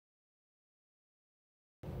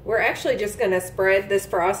We're actually just going to spread this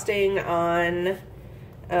frosting on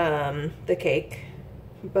the cake,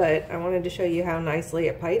 but I wanted to show you how nicely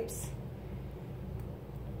it pipes.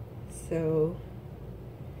 So,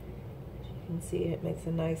 as you can see, it makes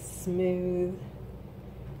a nice smooth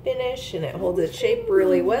finish, and it holds its shape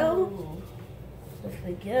really well. Looks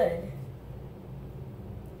really good.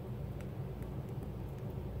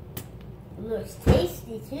 It looks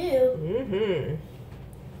tasty too.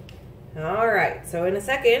 Alright, so in a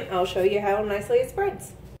second, I'll show you how nicely it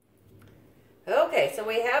spreads. Okay, so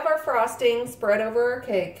we have our frosting spread over our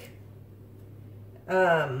cake.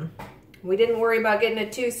 We didn't worry about getting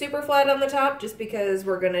it too super flat on the top just because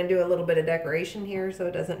we're going to do a little bit of decoration here, so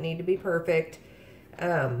it doesn't need to be perfect.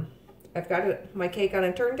 I've got my cake on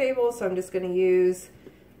a turntable, so I'm just going to use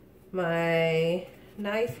my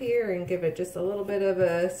knife here and give it just a little bit of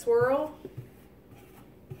a swirl.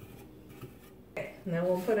 Okay, now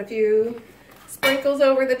we'll put a few sprinkles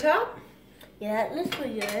over the top. Yeah, that looks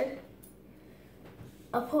pretty good.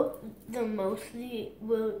 I'll put the mostly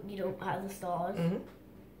where you don't have the stars.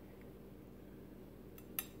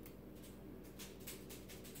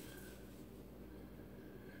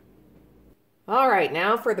 All right,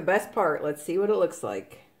 now for the best part. Let's see what it looks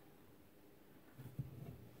like.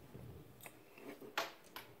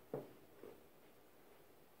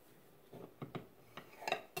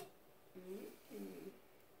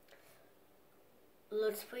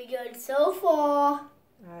 Looks pretty good so far.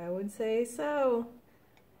 I would say so.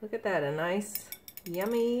 Look at that, a nice,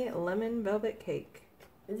 yummy lemon velvet cake.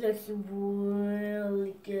 It looks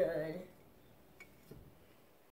really good.